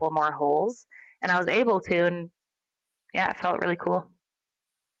a couple more holes. And I was able to, and yeah, it felt really cool.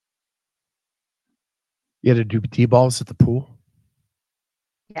 You had to do D-balls at the pool?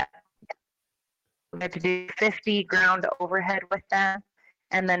 Yeah. We had to do 50 ground overhead with them,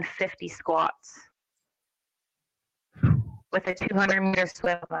 and then 50 squats with a 200-meter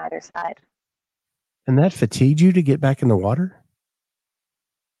swim on either side. And that fatigued you to get back in the water?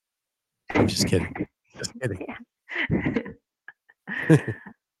 I'm just kidding. Just kidding. Yeah.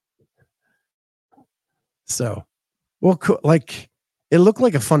 So, well, like it looked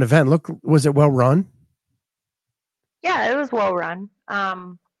like a fun event. Was it well run? Yeah, it was well run.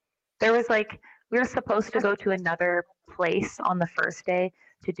 There was like, we were supposed to go to another place on the first day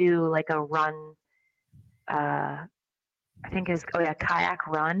to do like a run. I think it was kayak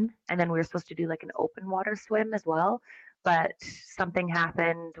run, and then we were supposed to do like an open water swim as well. But something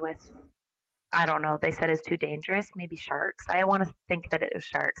happened with, I don't know, they said it's too dangerous, maybe sharks. I want to think that it was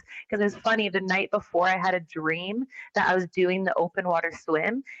sharks, because it was funny, the night before I had a dream that I was doing the open water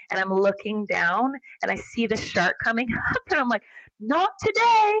swim, and I'm looking down and I see the shark coming up, and I'm like, not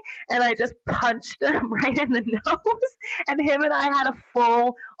today. And I just punched him right in the nose, and him and I had a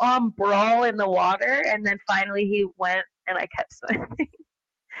full brawl in the water, and then finally he went and I kept swimming.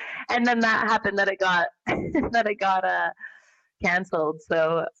 And then that happened that it got canceled.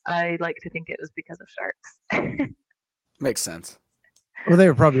 So I like to think it was because of sharks. Makes sense. Well, they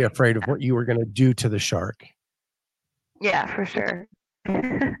were probably afraid of what you were going to do to the shark. Yeah, for sure.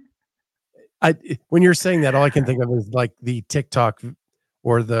 When you're saying that, all I can think of is like the TikTok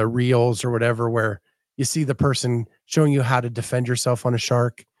or the reels or whatever, where you see the person showing you how to defend yourself on a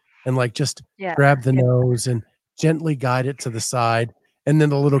shark and like just grab the nose and gently guide it to the side. And then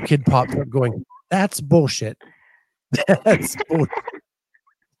the little kid pops up going, "That's bullshit. That's bullshit."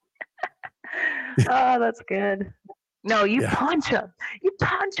 Oh, that's good. No, you punch him. You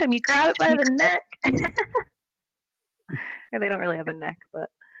punch him. You grab it by the neck. They don't really have a neck, but.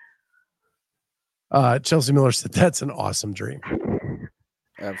 Chelsea Miller said that's an awesome dream.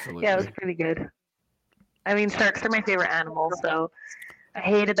 Absolutely. Yeah, it was pretty good. I mean, sharks are my favorite animal, so I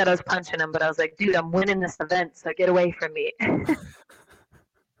hated that I was punching him, but I was like, dude, I'm winning this event, so get away from me.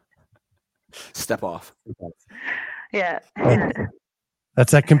 Step off. Yeah.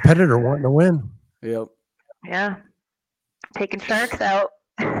 That's that competitor wanting to win. Yep. Yeah. Taking sharks out.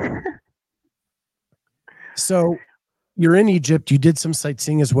 So you're in Egypt. You did some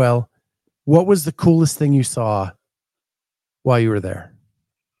sightseeing as well. What was the coolest thing you saw while you were there?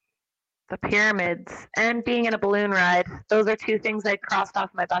 The pyramids and being in a balloon ride. Those are two things I crossed off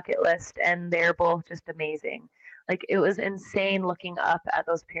my bucket list, and they're both just amazing. Like, it was insane looking up at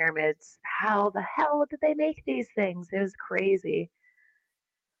those pyramids. How the hell did they make these things? It was crazy.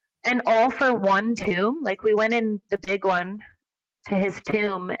 And all for one tomb. Like, we went in the big one to his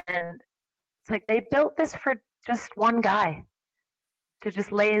tomb, and it's like they built this for just one guy to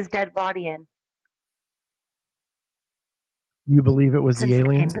just lay his dead body in. You believe it was the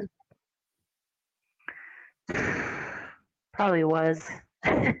aliens? Probably was.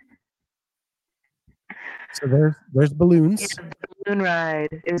 So there's balloons. Yeah, the balloon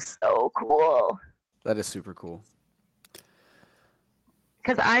ride. It was so cool. That is super cool.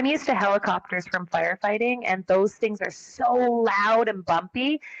 Because I'm used to helicopters from firefighting, and those things are so loud and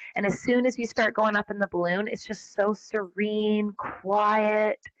bumpy. And as soon as you start going up in the balloon, it's just so serene,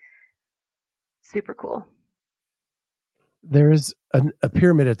 quiet. Super cool. There's a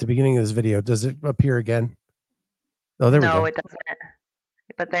pyramid at the beginning of this video. Does it appear again? Oh, there we go. No, it doesn't.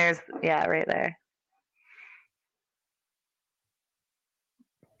 But there's, right there.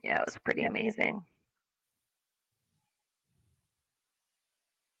 Yeah, it was pretty amazing.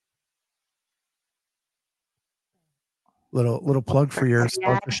 Little plug for your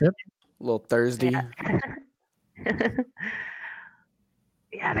sponsorship. A little Thursday.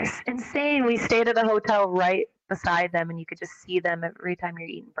 Yeah, they're insane. We stayed at a hotel right beside them, and you could just see them every time you're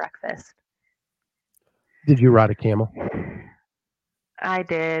eating breakfast. Did you ride a camel? I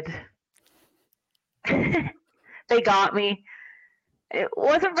did. They got me. It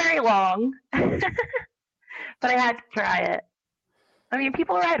wasn't very long, but I had to try it. I mean,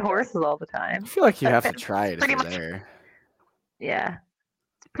 people ride horses all the time. I feel like you have to try it if you're there. Yeah.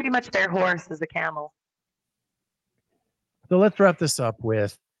 It's pretty much their horse is a camel. So let's wrap this up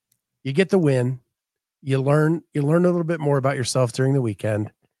with, you get the win. You learn a little bit more about yourself during the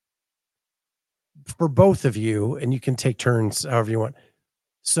weekend. For both of you, and you can take turns however you want.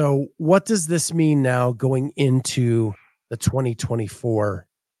 So what does this mean now going into the 2024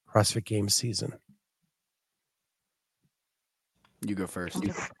 CrossFit Games season? You go first. I'm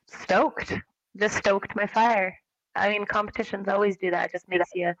just stoked. Just stoked my fire. I mean, competitions always do that. It just makes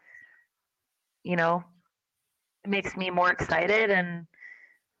you, it makes me more excited and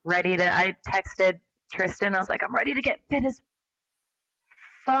ready to. I texted Triston. I was like, I'm ready to get fit as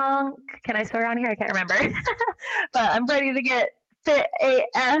funk. Can I swear on here? I can't remember. But I'm ready to get fit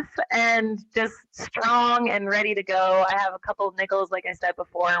AF and just strong and ready to go. I have a couple of niggles, like I said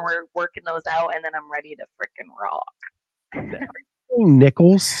before, and we're working those out, and then I'm ready to freaking rock.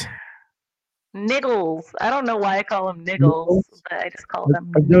 Nickels? Niggles. I don't know why I call them niggles, but I just call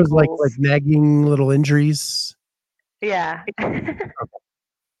them Are those niggles. like nagging little injuries? Yeah. Okay.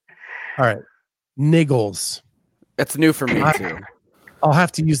 All right. Niggles. It's new for me too. I'll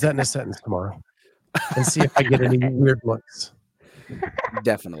have to use that in a sentence tomorrow and see if I get any weird looks.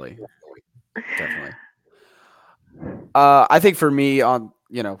 Definitely. I think for me, on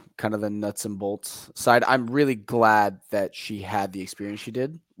kind of the nuts and bolts side, I'm really glad that she had the experience she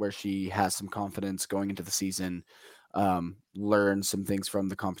did, where she has some confidence going into the season, learn some things from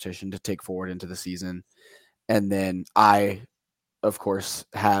the competition to take forward into the season. And then I, of course,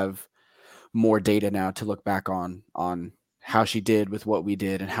 have more data now to look back on how she did with what we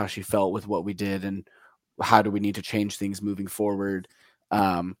did and how she felt with what we did and how do we need to change things moving forward,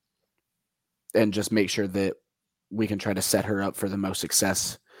 and just make sure that we can try to set her up for the most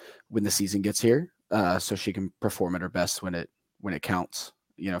success when the season gets here, so she can perform at her best when it counts,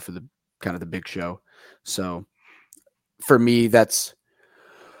 for the kind of the big show. So for me, that's,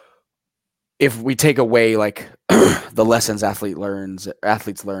 if we take away like the lessons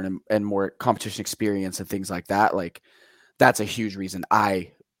athletes learn and more competition experience and things like that, like that's a huge reason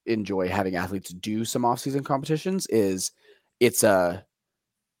I enjoy having athletes do some off-season competitions. Is it's a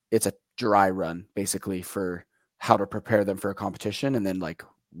dry run basically for how to prepare them for a competition, and then like,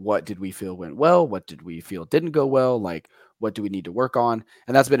 what did we feel went well, what did we feel didn't go well, like what do we need to work on.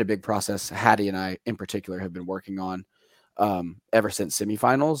 And that's been a big process Hattie and I in particular have been working on ever since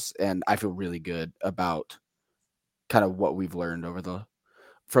semifinals, and I feel really good about kind of what we've learned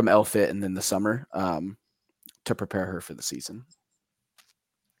from ELFit and then the summer to prepare her for the season.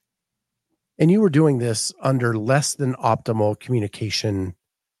 And you were doing this under less than optimal communication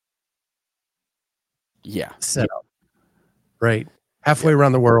setup, right? Halfway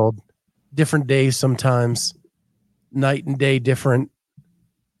around the world, different days sometimes, night and day different.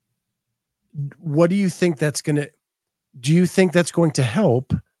 What do you think do you think that's going to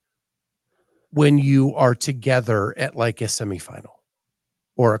help when you are together at like a semifinal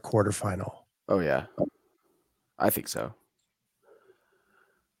or a quarterfinal? Oh yeah, I think so.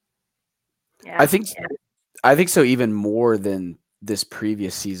 Yeah. I think so, even more than this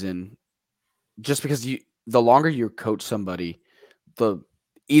previous season, just because the longer you coach somebody, the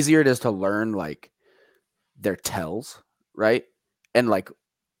easier it is to learn like their tells, right? And like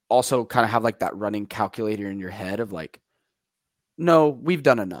also kind of have like that running calculator in your head of like, no, we've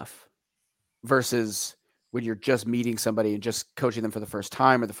done enough, versus when you're just meeting somebody and just coaching them for the first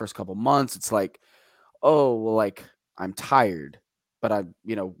time or the first couple months, it's like, oh, well, like I'm tired, but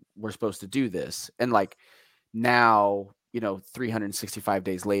we're supposed to do this. And like now, 365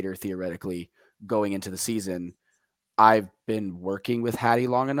 days later, theoretically going into the season, I've been working with Hattie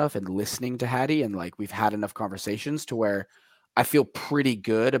long enough and listening to Hattie, and like we've had enough conversations to where I feel pretty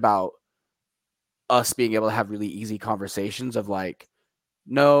good about us being able to have really easy conversations of like,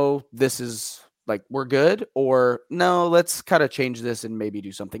 no, this is like, we're good, or no, let's kind of change this and maybe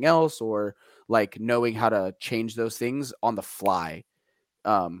do something else, or like knowing how to change those things on the fly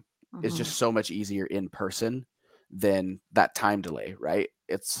is just so much easier in person than that time delay, right?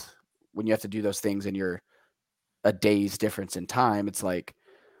 It's when you have to do those things and you're a day's difference in time, it's like,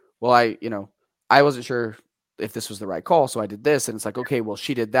 well, I wasn't sure if this was the right call, so I did this, and it's like, okay, well,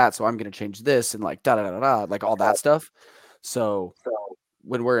 she did that, so I'm going to change this, and like like all that stuff. So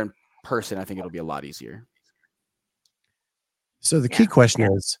when we're in person, I think it'll be a lot easier. So the key question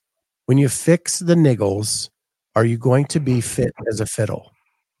is, when you fix the niggles, are you going to be fit as a fiddle?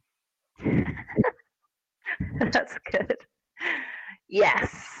 That's good.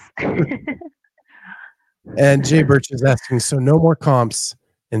 Yes. And Jay Birch is asking, so no more comps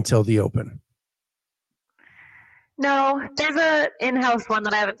until the Open? No, there's a in-house one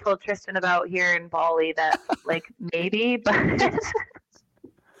that I haven't told Triston about here in Bali that like maybe, but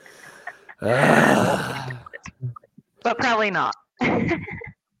but probably not.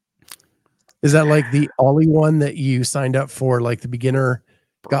 Is that like the Ollie one that you signed up for, like the beginner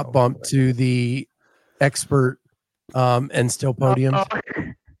got bumped to the expert and still podium?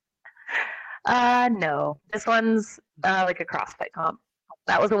 No, this one's like a CrossFit comp.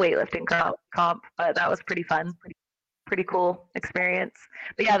 That was a weightlifting comp, but that was pretty fun. Pretty cool experience.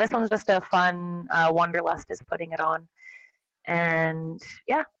 But yeah, this one's just a fun, Wanderlust is putting it on. And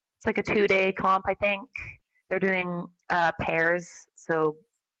yeah, it's like a 2-day comp, I think. They're doing pairs, so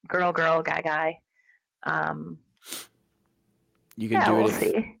girl, guy. You can do it.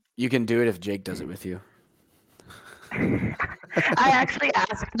 See. You can do it if Jake does it with you. I actually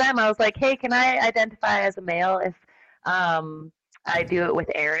asked them. I was like, "Hey, can I identify as a male if I do it with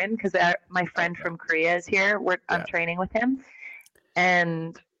Aaron? Because my friend from Korea is here. I'm training with him,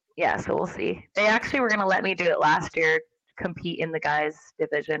 and yeah, so we'll see. They actually were gonna let me do it last year, compete in the guys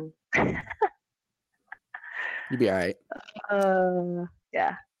division. You'd be all right.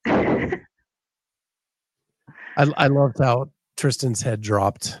 Yeah. I loved how Tristan's head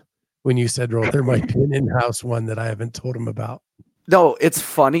dropped when you said, "Well, there might be an in-house one that I haven't told him about." No, it's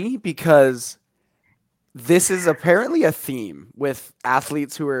funny because this is apparently a theme with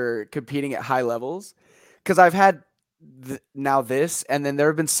athletes who are competing at high levels. Because I've had now this, and then there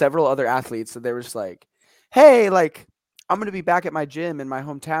have been several other athletes that they were just like, "Hey, like I'm going to be back at my gym in my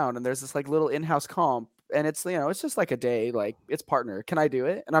hometown, and there's this like little in-house comp, and it's it's just like a day, like it's partner. Can I do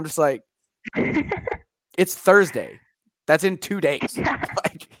it?" And I'm just like, "It's Thursday. That's in 2 days.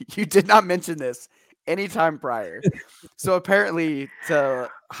 Like you did not mention this anytime prior." So apparently to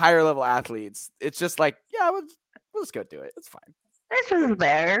higher level athletes, it's just like, yeah, we'll just go do it. It's fine. It's just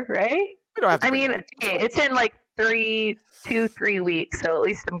there, right? We don't have to. I mean, it's in like 3 weeks, so at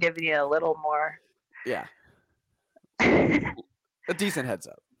least I'm giving you a little more. Yeah. A decent heads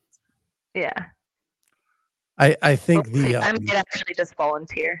up. Yeah. I think I might actually just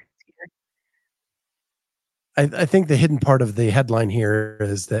volunteer. I think the hidden part of the headline here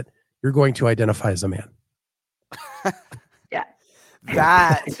is that you're going to identify as a man. Yeah.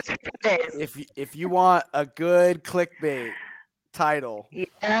 That if you want a good clickbait title,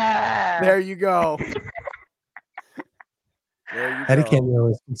 yeah, there you go. There you Hattie go.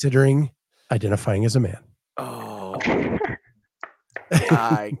 Kanyo is considering identifying as a man. Oh,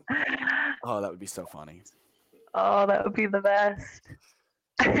 that would be so funny. Oh, that would be the best.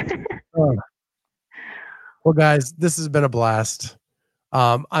 Well, guys, this has been a blast.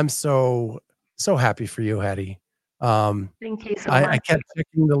 I'm so happy for you, Hattie. Thank you so much. I kept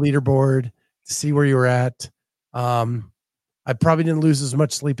checking the leaderboard to see where you were at. I probably didn't lose as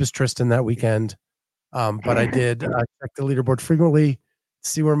much sleep as Triston that weekend, but I did check the leaderboard frequently,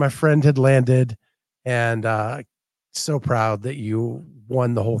 see where my friend had landed, and so proud that you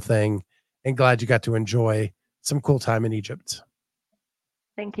won the whole thing, and glad you got to enjoy some cool time in Egypt.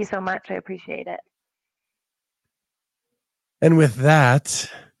 Thank you so much. I appreciate it. And with that,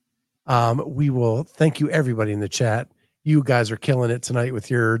 we will thank you, everybody in the chat. You guys are killing it tonight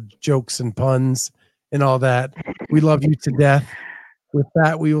with your jokes and puns and all that. We love you to death. With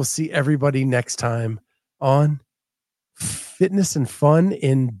that, we will see everybody next time on Fitness and Fun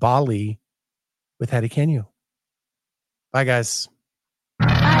in Bali with Hattie Kanyo. Bye, guys.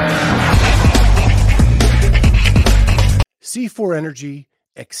 C4 Energy,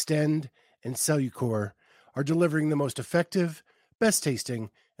 Extend, and Cellucor are delivering the most effective, best tasting,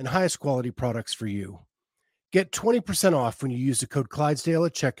 and highest quality products for you. Get 20% off when you use the code Clydesdale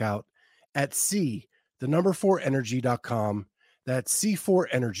at checkout at C4energy.com. That's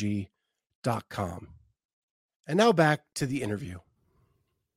C4energy.com. And now back to the interview.